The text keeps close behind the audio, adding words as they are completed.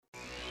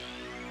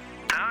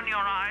your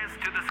eyes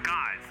to the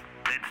skies.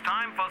 It's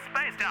time for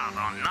Spaced Out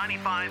on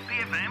 95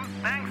 BFM,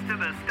 thanks to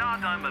the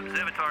Stardome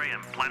Observatory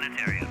and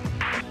Planetarium.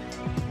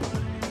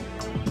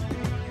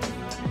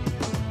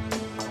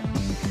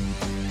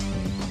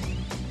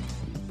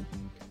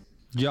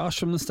 Josh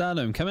from the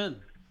Stardome, come in.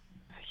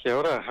 Kia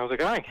ora, how's it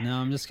going? Now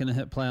I'm just going to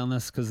hit play on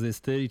this because there's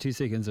 32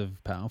 seconds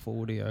of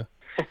powerful audio.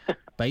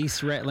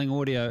 Bass rattling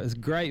audio. It's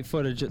great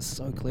footage. It's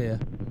so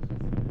clear.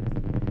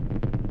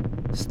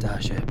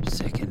 Starship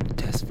second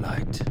test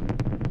flight.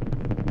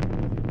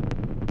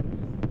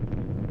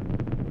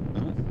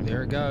 Oh,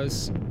 there it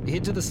goes.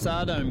 Head to the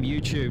Stardome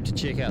YouTube to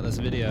check out this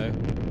video.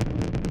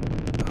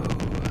 Oh.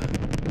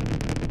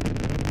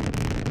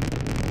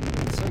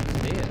 It's so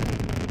clear.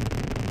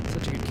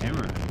 Such a good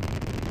camera.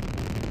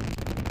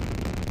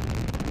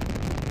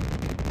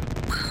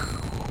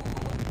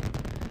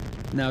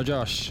 Now,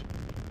 Josh,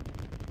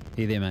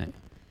 you there, mate?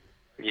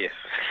 Yes.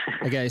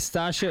 Okay,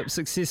 Starship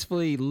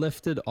successfully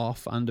lifted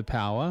off under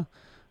power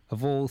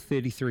of all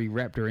 33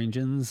 Raptor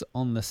engines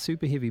on the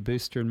Super Heavy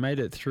booster and made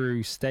it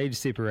through stage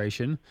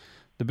separation.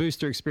 The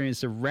booster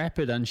experienced a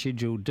rapid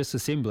unscheduled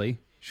disassembly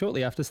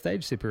shortly after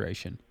stage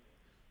separation.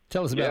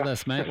 Tell us about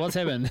this, mate. What's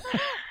happened?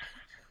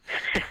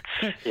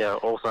 Yeah,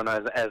 also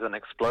known as an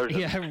explosion.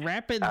 Yeah,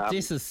 rapid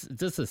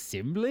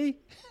disassembly?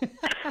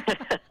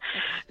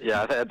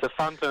 Yeah, it's a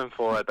fun term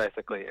for it.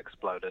 Basically,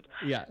 exploded.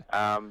 Yeah.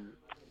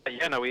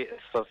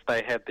 So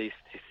they had the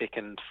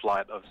second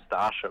flight of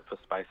Starship for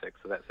SpaceX,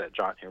 so that's that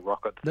giant new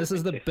rocket. This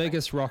is the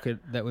biggest rocket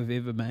that we've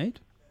ever made?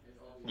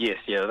 Yes,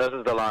 yeah. This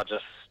is the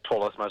largest,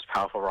 tallest, most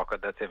powerful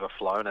rocket that's ever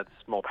flown. It's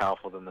more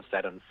powerful than the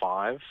Saturn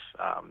V,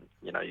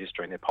 used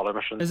during the Apollo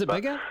missions. Is it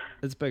bigger?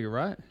 It's bigger,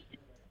 right?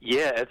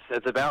 Yeah,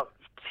 it's about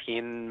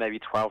 10, maybe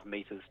 12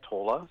 meters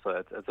taller, so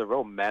it's a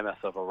real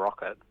mammoth of a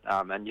rocket.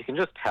 And you can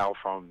just tell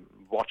from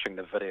watching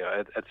the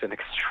video, it's an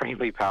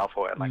extremely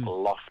powerful and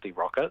lofty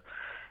rocket.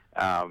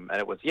 And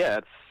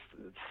it's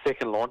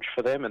second launch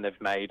for them, and they've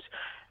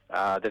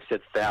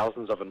said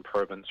thousands of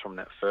improvements from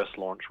that first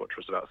launch, which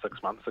was about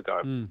 6 months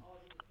ago.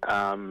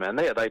 And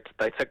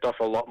they ticked off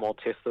a lot more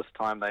tests this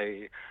time.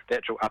 The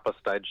actual upper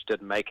stage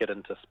did make it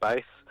into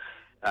space.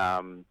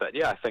 But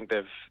yeah, I think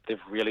they've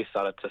really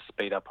started to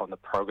speed up on the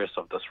progress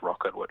of this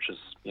rocket, which is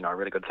a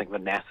really good thing for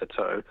NASA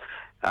too.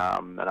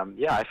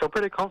 I feel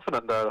pretty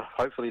confident that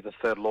hopefully the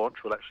third launch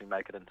will actually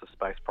make it into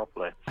space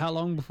properly. How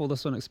long before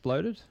this one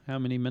exploded? How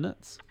many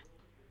minutes?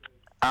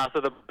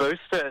 So the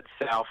booster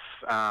itself,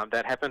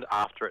 that happened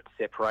after it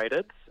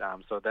separated.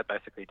 So that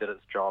basically did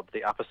its job.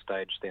 The upper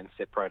stage then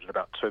separated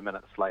about 2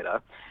 minutes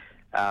later.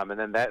 And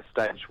then that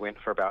stage went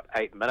for about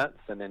 8 minutes,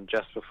 and then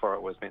just before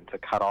it was meant to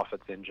cut off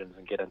its engines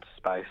and get into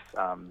space,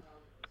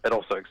 it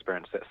also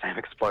experienced that same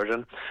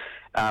explosion.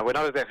 We're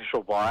not exactly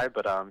sure why,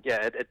 but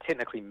it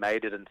technically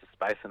made it into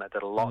space, and it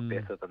did a lot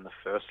better than the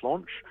first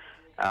launch.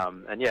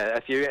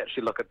 If you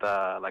actually look at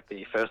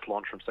the first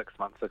launch from 6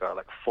 months ago,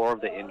 4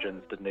 of the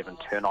engines didn't even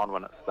turn on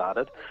when it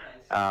started.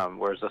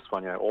 Whereas this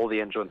one, all the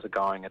engines are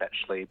going. It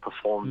actually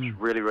performed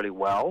really, really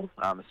well,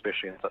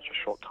 especially in such a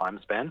short time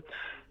span.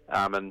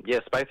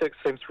 SpaceX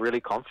seems really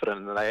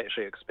confident, and they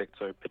actually expect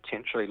to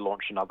potentially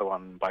launch another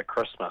one by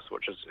Christmas,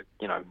 which is,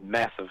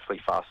 massively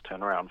fast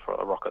turnaround for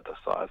a rocket this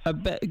size.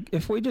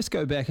 If we just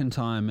go back in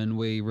time and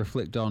we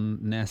reflect on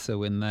NASA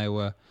when they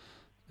were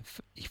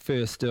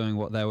first doing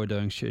what they were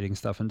doing, shooting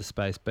stuff into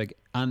space, big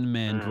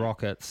unmanned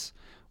rockets,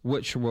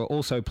 which were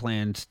also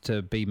planned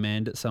to be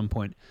manned at some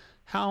point.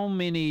 How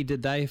many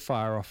did they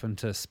fire off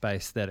into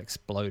space that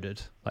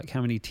exploded?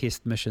 How many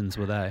test missions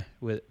were they?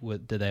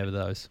 Did they have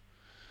those?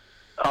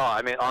 Oh,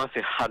 I mean,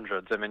 honestly,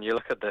 hundreds. I mean, you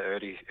look at the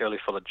early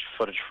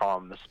footage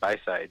from the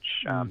space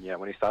age.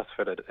 When he starts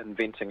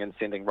inventing and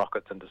sending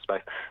rockets into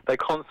space, they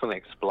constantly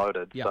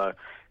exploded. Yeah. So,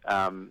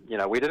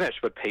 we didn't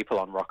actually put people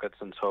on rockets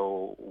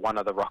until one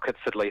of the rockets,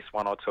 at least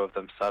one or two of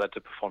them, started to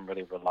perform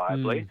really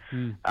reliably.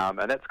 And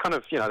that's kind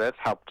of, that's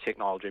how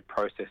technology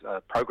progresses.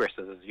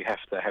 Is you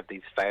have to have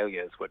these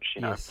failures, which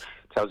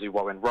tells you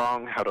what went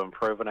wrong, how to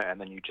improve on it,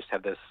 and then you just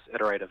have this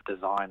iterative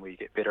design where you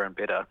get better and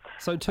better.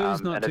 So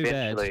two's not too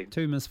bad.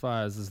 2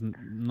 misfires is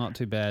not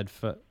too bad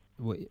for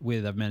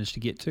where they've managed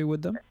to get to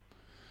with them.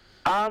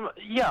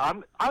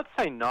 I'd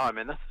say no. I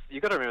mean,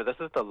 you've got to remember,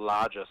 this is the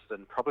largest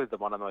and probably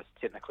one of the most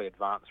technically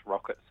advanced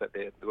rockets that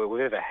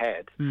we've ever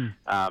had.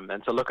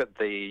 And to look at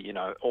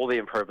all the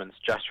improvements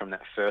just from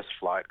that first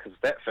flight, because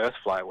that first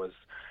flight was,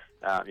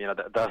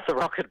 the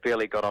rocket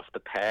barely got off the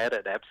pad.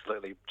 It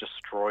absolutely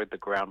destroyed the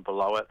ground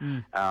below it.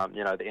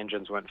 The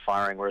engines weren't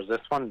firing, whereas this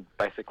one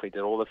basically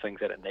did all the things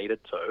that it needed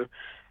to.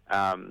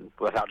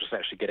 Without just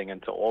actually getting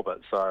into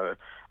orbit. So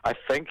I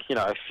think,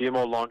 a few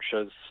more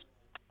launches,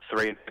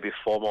 3, maybe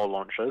 4 more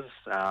launches,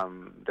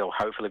 they'll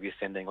hopefully be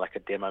sending a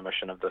demo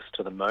mission of this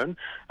to the moon,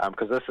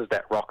 because this is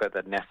that rocket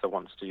that NASA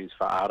wants to use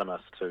for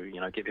Artemis to,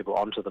 get people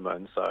onto the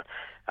moon. So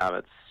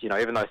it's,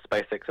 even though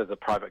SpaceX is a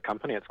private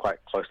company, it's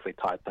quite closely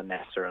tied to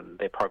NASA and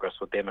their progress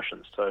with their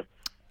missions too.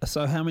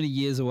 So how many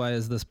years away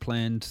is this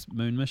planned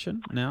moon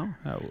mission now?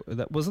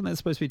 Wasn't that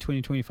supposed to be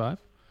 2025?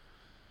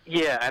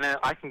 Yeah, and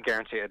I can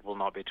guarantee it will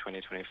not be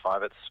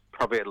 2025. It's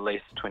probably at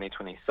least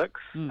 2026.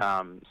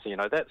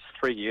 So, that's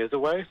 3 years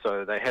away.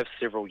 So they have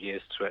several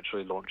years to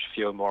actually launch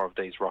fewer more of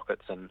these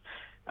rockets and,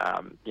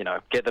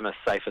 get them as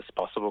safe as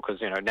possible because,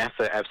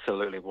 NASA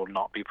absolutely will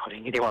not be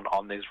putting anyone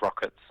on these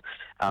rockets,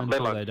 let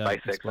alone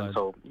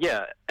SpaceX,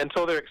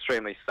 until they're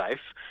extremely safe.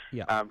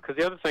 Yeah. Because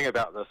the other thing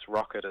about this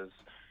rocket is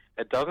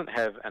it doesn't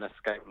have an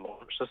escape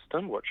launch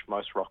system, which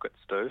most rockets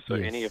do. So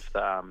any of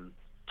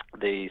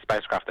the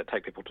spacecraft that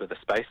take people to the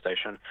space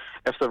station,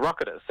 if the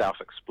rocket itself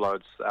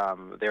explodes,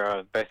 there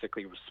are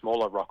basically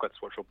smaller rockets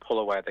which will pull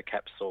away the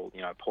capsule,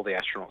 pull the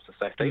astronauts to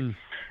safety.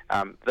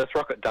 This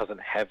rocket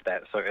doesn't have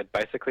that, so it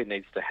basically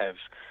needs to have,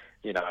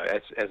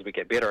 as we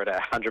get better at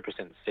a 100%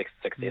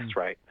 success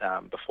rate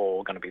before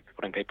we're going to be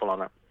putting people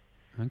on it.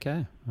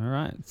 Okay, all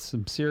right.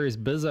 Some serious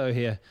bizzo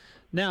here.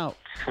 Now,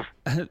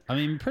 I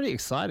mean, pretty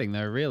exciting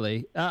though,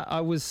 really.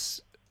 I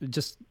was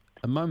just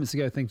a moments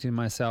ago thinking to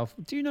myself,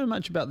 do you know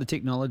much about the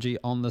technology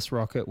on this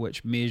rocket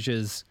which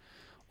measures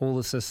all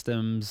the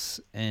systems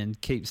and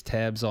keeps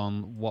tabs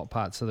on what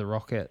parts of the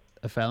rocket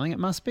are failing? It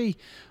must be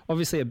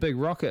obviously a big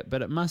rocket,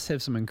 but it must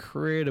have some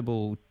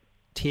incredible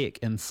tech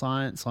and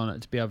science on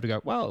it to be able to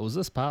go, well, it was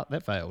this part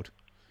that failed.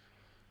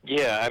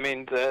 Yeah, I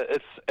mean,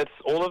 it's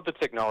all of the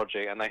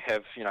technology, and they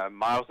have,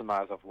 miles and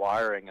miles of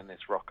wiring in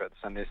these rockets,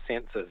 and there's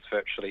sensors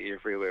virtually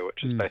everywhere,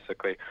 which is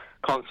basically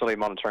constantly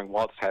monitoring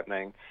what's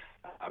happening,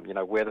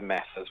 where the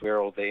mass is, where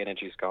all the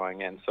energy's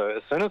going. And so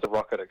as soon as the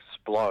rocket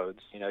explodes,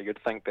 you'd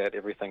think that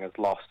everything is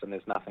lost and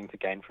there's nothing to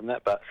gain from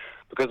that. But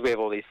because we have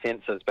all these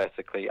sensors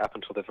basically up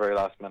until the very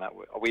last minute,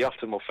 we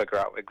often will figure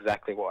out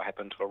exactly what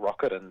happened to a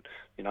rocket and,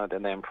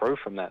 then they improve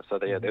from that. So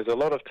there's a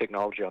lot of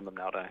technology on them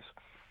nowadays.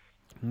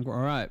 All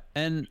right.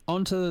 And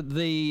onto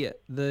the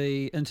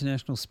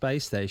International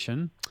Space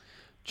Station.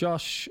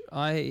 Josh,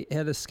 I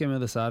had a skim of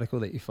this article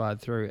that you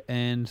fired through,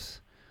 and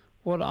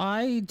what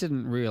I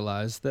didn't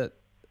realize that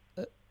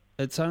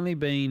it's only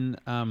been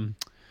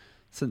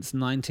since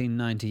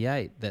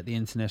 1998 that the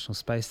International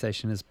Space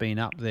Station has been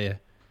up there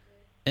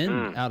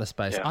in outer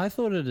space. Yeah. I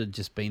thought it had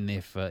just been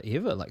there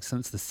forever, like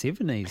since the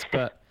 70s,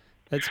 but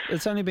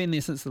it's only been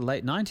there since the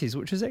late 90s,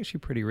 which is actually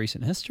pretty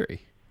recent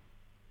history.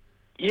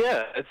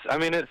 Yeah, it's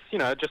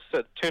just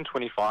turned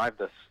 25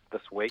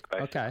 this week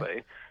basically.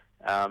 Okay.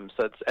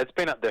 So it's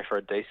been up there for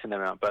a decent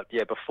amount, but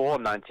yeah, before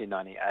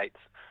 1998.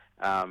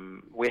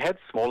 We had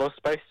smaller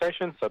space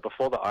stations. So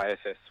before the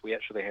ISS, we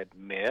actually had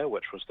Mir,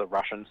 which was the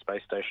Russian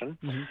space station,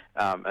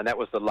 and that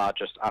was the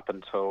largest up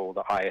until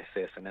the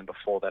ISS. And then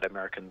before that,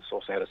 Americans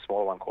also had a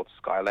smaller one called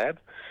Skylab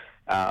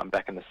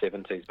back in the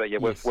 70s. But yeah,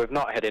 we've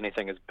not had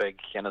anything as big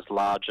and as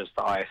large as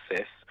the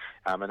ISS,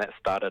 and that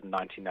started in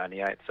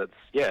 1998. So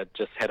it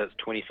just had its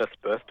 25th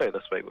birthday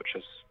this week, which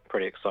is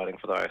pretty exciting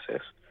for the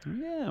ISS.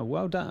 Yeah,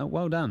 well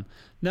done.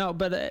 Now,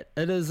 but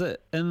it is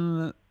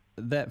in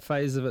that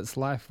phase of its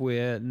life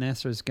where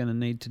NASA is going to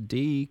need to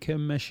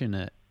decommission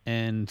it,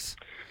 and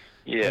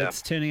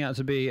it's turning out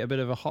to be a bit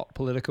of a hot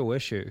political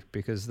issue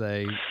because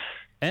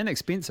and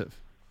expensive.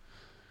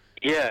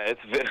 Yeah, it's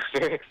very,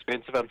 very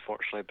expensive,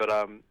 unfortunately. But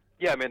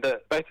I mean,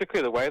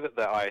 basically the way that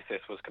the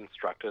ISS was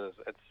constructed is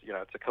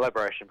it's a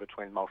collaboration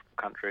between multiple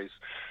countries,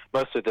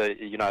 mostly the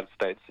United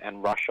States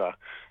and Russia,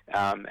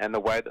 and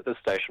the way that the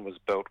station was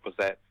built was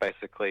that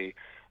basically.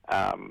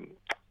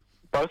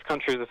 Both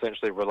countries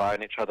essentially rely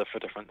on each other for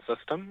different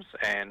systems,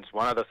 and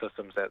one of the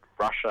systems that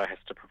Russia has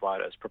to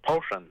provide is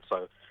propulsion,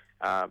 so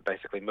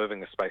basically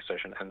moving the space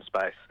station in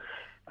space.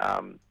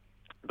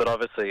 But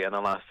obviously in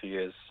the last few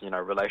years,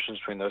 relations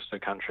between those two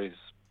countries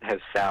has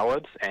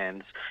soured,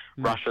 and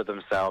Russia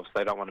themselves,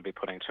 they don't want to be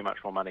putting too much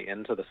more money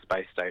into the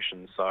space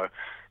station, so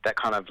that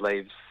kind of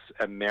leaves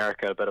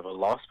America a bit of a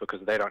loss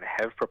because they don't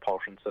have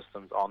propulsion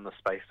systems on the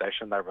space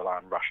station. They rely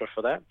on Russia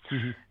for that.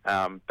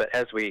 But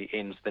as we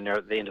end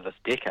the end of this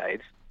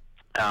decade,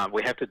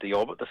 we have to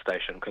deorbit the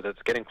station because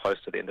it's getting close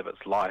to the end of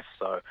its life.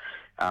 So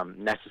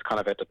NASA's kind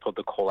of had to put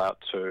the call out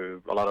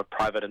to a lot of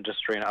private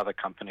industry and other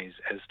companies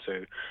as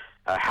to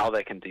how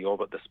they can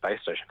deorbit the space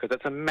station, because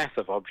it's a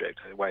massive object.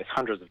 It weighs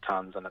hundreds of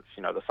tons, and it's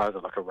the size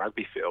of like a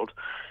rugby field.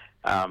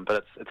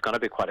 But it's going to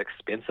be quite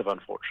expensive,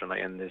 unfortunately,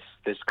 and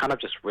there's kind of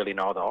just really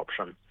no other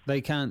option.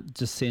 They can't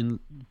just send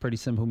pretty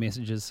simple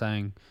messages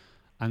saying,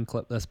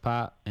 unclip this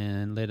part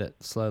and let it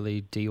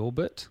slowly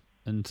deorbit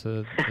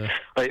into the...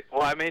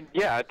 Well, I mean,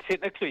 yeah,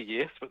 technically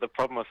yes, but the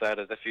problem with that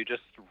is if you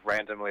just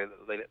randomly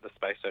let the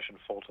space station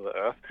fall to the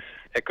Earth,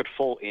 it could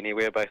fall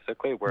anywhere,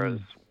 basically, whereas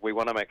we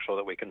want to make sure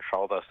that we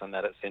control this and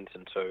that it's sent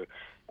into...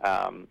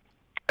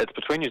 it's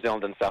between New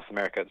Zealand and South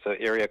America. It's an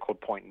area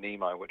called Point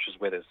Nemo, which is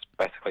where there's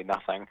basically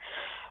nothing,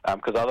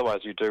 because otherwise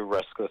you do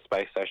risk the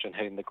space station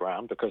hitting the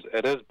ground, because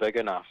it is big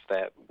enough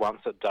that once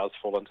it does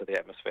fall into the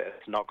atmosphere,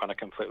 it's not going to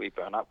completely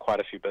burn up.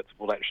 Quite a few bits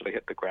will actually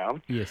hit the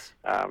ground. Yes.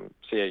 So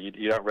yeah,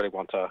 you don't really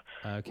want a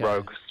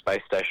rogue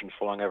space station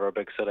falling over a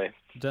big city.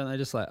 Don't they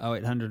just like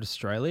 0800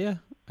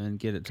 Australia and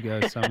get it to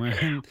go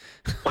somewhere?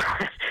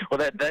 Well,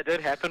 that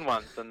did happen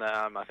once, and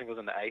I think it was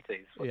in the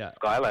 80s with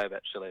Skylab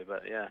actually,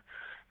 but yeah.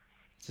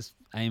 Just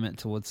aim it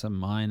towards some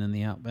mine in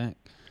the outback.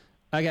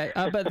 Okay,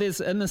 but there's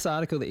in this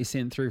article that you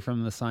sent through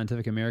from the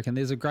Scientific American,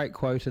 there's a great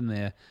quote in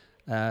there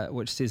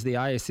which says the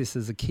ISS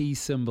is a key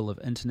symbol of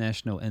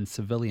international and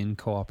civilian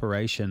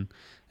cooperation.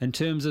 In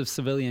terms of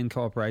civilian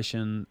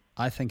cooperation,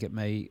 I think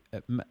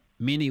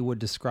many would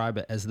describe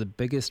it as the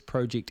biggest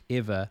project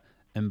ever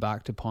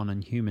embarked upon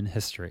in human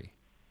history.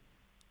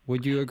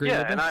 Would you agree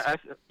with this?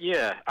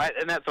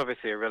 And that's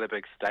obviously a really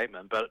big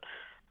statement, but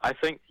I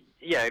think,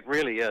 it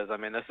really is. I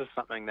mean, this is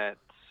something that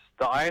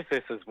the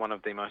ISS is one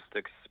of the most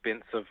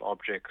expensive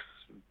objects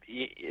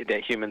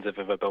that humans have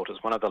ever built.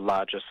 It's one of the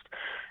largest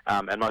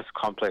and most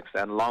complex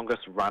and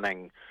longest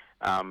running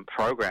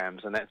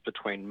programs, and that's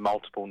between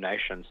multiple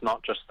nations,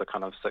 not just the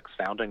kind of 6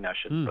 founding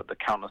nations, but the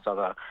countless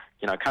other,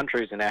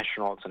 countries and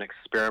astronauts and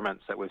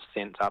experiments that we've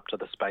sent up to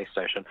the space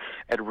station.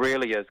 It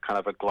really is kind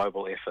of a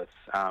global effort.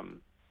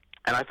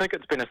 And I think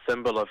it's been a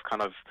symbol of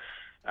kind of,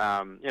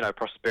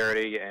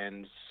 prosperity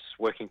and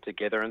working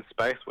together in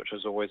space, which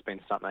has always been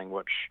something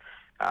which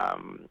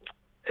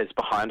is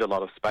behind a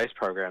lot of space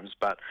programs.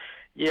 But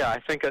I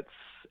think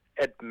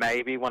it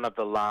may be one of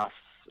the last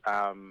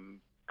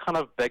kind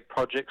of big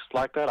projects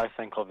like that. I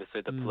think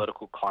obviously the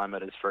political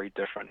climate is very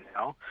different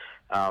now.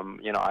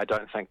 I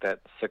don't think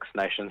that 6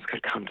 nations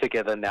could come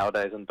together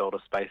nowadays and build a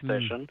space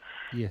station.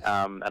 Yes.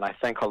 And I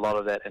think a lot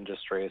of that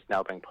industry is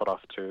now being put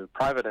off to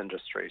private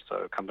industry.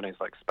 So companies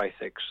like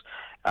SpaceX,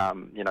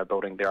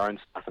 building their own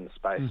stuff in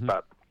space.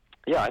 But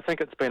I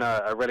think it's been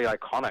a really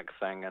iconic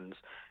thing, and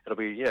it'll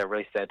be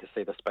really sad to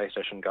see the space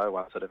station go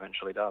once it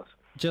eventually does.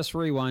 Just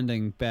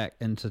rewinding back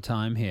into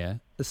time here,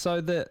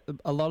 so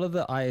a lot of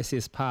the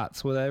ISS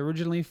parts, were they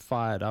originally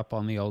fired up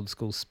on the old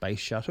school space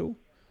shuttle?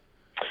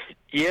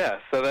 Yeah,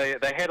 so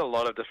they had a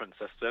lot of different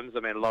systems.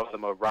 I mean, a lot of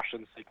them were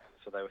Russian systems,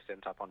 so they were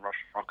sent up on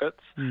Russian rockets.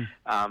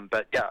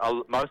 But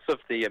most of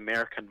the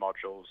American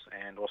modules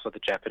and also the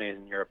Japanese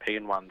and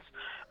European ones,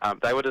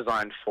 they were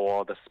designed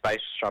for the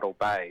space shuttle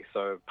bay.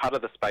 So part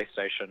of the space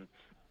station,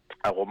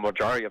 or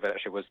majority of it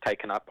actually, was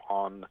taken up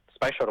on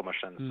space shuttle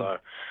missions. So,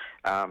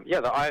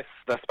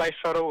 the space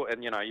shuttle,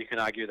 and you can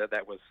argue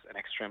that was an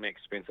extremely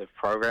expensive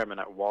program, and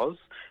it was,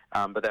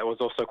 but that was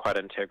also quite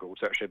integral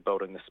to actually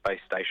building the space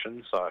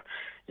station. So,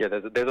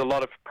 there's a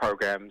lot of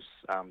programs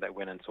that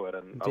went into it,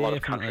 and a lot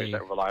of countries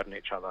that relied on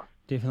each other.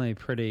 Definitely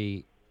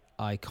pretty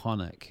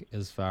iconic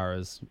as far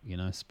as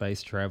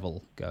space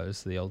travel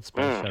goes. The old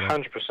space shuttle.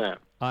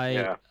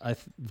 100%.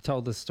 I've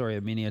told this story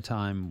many a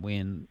time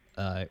when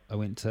I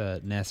went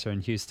to NASA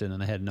in Houston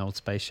and they had an old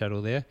space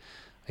shuttle there.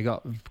 I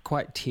got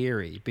quite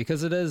teary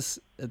because it's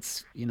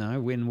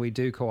when we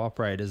do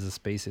cooperate as a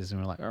species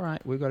and we're like, all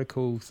right, we've got a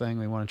cool thing,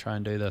 we want to try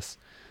and do this.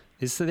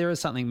 So there is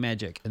something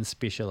magic and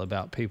special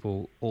about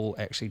people all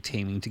actually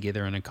teaming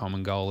together in a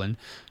common goal and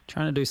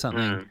trying to do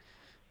something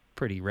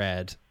pretty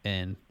rad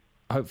and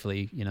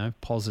hopefully,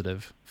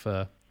 positive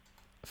for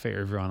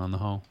everyone on the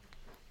whole.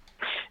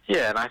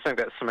 Yeah, and I think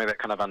that's something that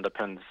kind of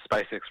underpins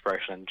space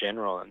exploration in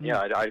general. And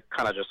I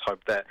kind of just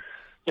hope that,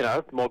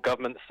 more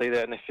governments see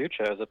that in the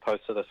future as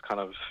opposed to this kind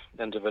of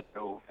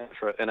individual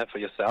in it for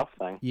yourself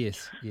thing.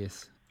 Yes.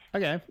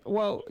 Okay.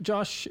 Well,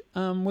 Josh,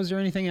 was there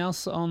anything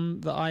else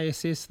on the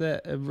ISS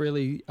that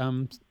really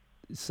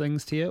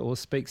sings to you or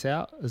speaks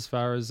out as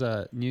far as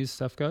news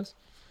stuff goes?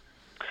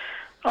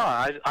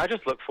 I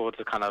just look forward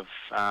to kind of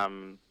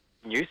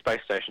new space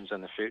stations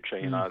in the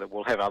future, that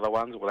we'll have other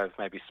ones, we'll have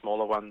maybe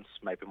smaller ones,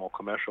 maybe more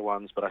commercial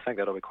ones, but I think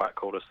that'll be quite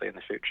cool to see in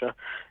the future.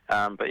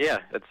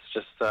 It's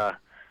just,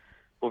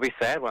 we'll be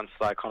sad once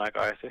the iconic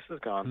ISS is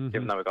gone,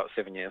 even though we've got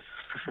 7 years.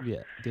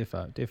 Yeah,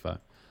 defo.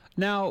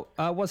 Now,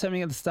 what's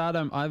happening at the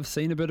Stardome? I've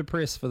seen a bit of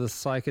press for the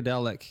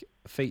psychedelic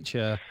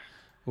feature,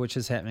 which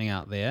is happening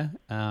out there.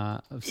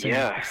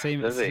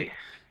 Busy.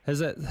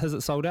 Has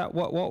it sold out?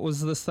 What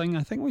was this thing?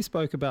 I think we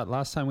spoke about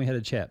last time we had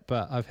a chat,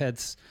 but I've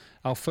had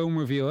our film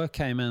reviewer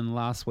came in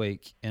last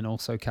week and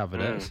also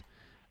covered it,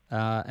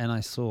 and I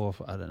saw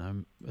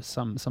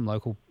some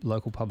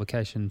local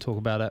publication talk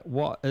about it.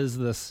 What is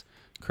this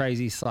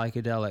crazy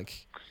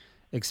psychedelic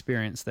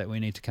experience that we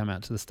need to come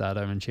out to the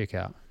Stardome and check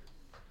out?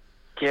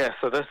 Yeah,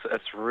 so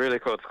it's really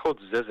cool. It's called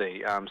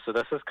Zizzy. So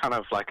this is kind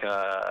of like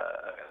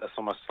it's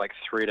almost like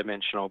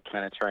 3-dimensional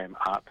planetarium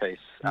art piece,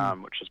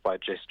 which is by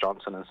Jess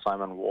Johnson and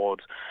Simon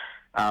Ward.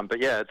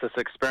 It's this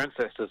experience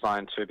that's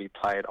designed to be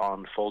played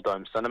on full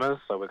dome cinemas.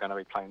 So we're going to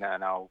be playing that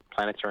in our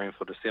planetarium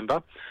for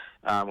December.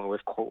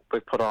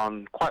 We've put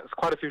on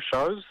quite a few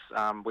shows.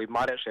 We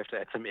might actually have to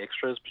add some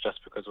extras just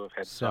because we've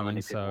had so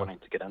many people wanting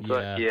to get into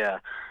it. Yeah.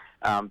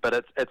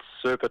 But it's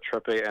super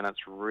trippy and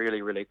it's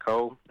really, really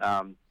cool.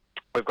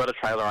 We've got a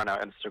trailer on our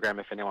Instagram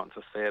if anyone wants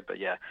to see it, but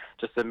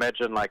just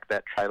imagine like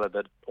that trailer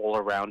but all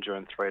around you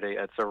in 3D.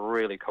 It's a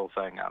really cool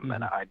thing,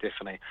 and I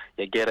definitely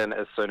get in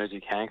as soon as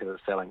you can because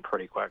it's selling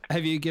pretty quick.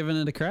 Have you given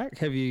it a crack?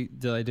 Do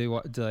they do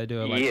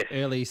a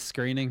early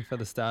screening for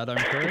the Stardome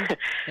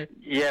crew?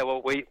 Yeah,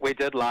 well we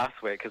did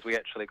last week because we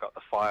actually got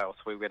the file,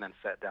 so we went and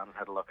sat down and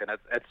had a look, and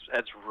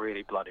it's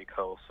really bloody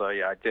cool. So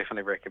I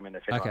definitely recommend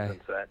if anyone's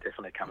into that,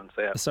 definitely come and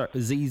see it. Sorry,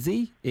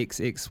 ZZ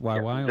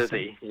XXYY.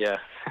 Zizzy, yeah.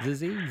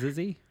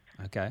 Zizzy.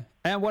 Okay.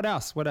 And what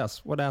else? What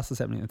else is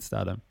happening at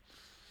Stardome?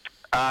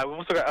 We've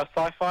also got our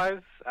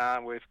sci-fis.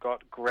 We've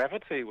got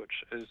Gravity,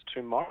 which is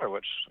tomorrow,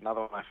 which is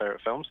another one of my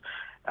favourite films.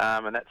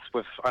 And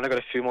we've only got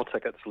a few more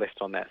tickets left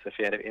on that. So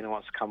if anyone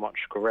wants to come watch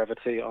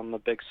Gravity on the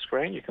big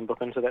screen, you can book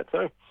into that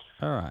too.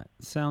 All right.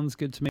 Sounds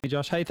good to me,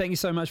 Josh. Hey, thank you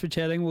so much for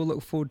chatting. We'll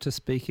look forward to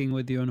speaking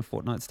with you in a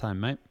fortnight's time,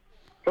 mate.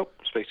 Cool.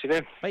 Speak to you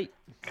then. Bye.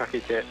 Ka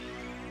kite.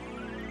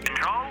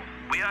 Control,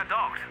 we are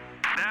docked.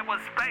 That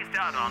was Spaced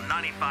Out on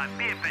 95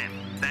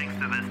 BFM, thanks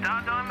to the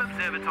Stardome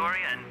Observatory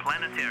and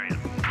Planetarium.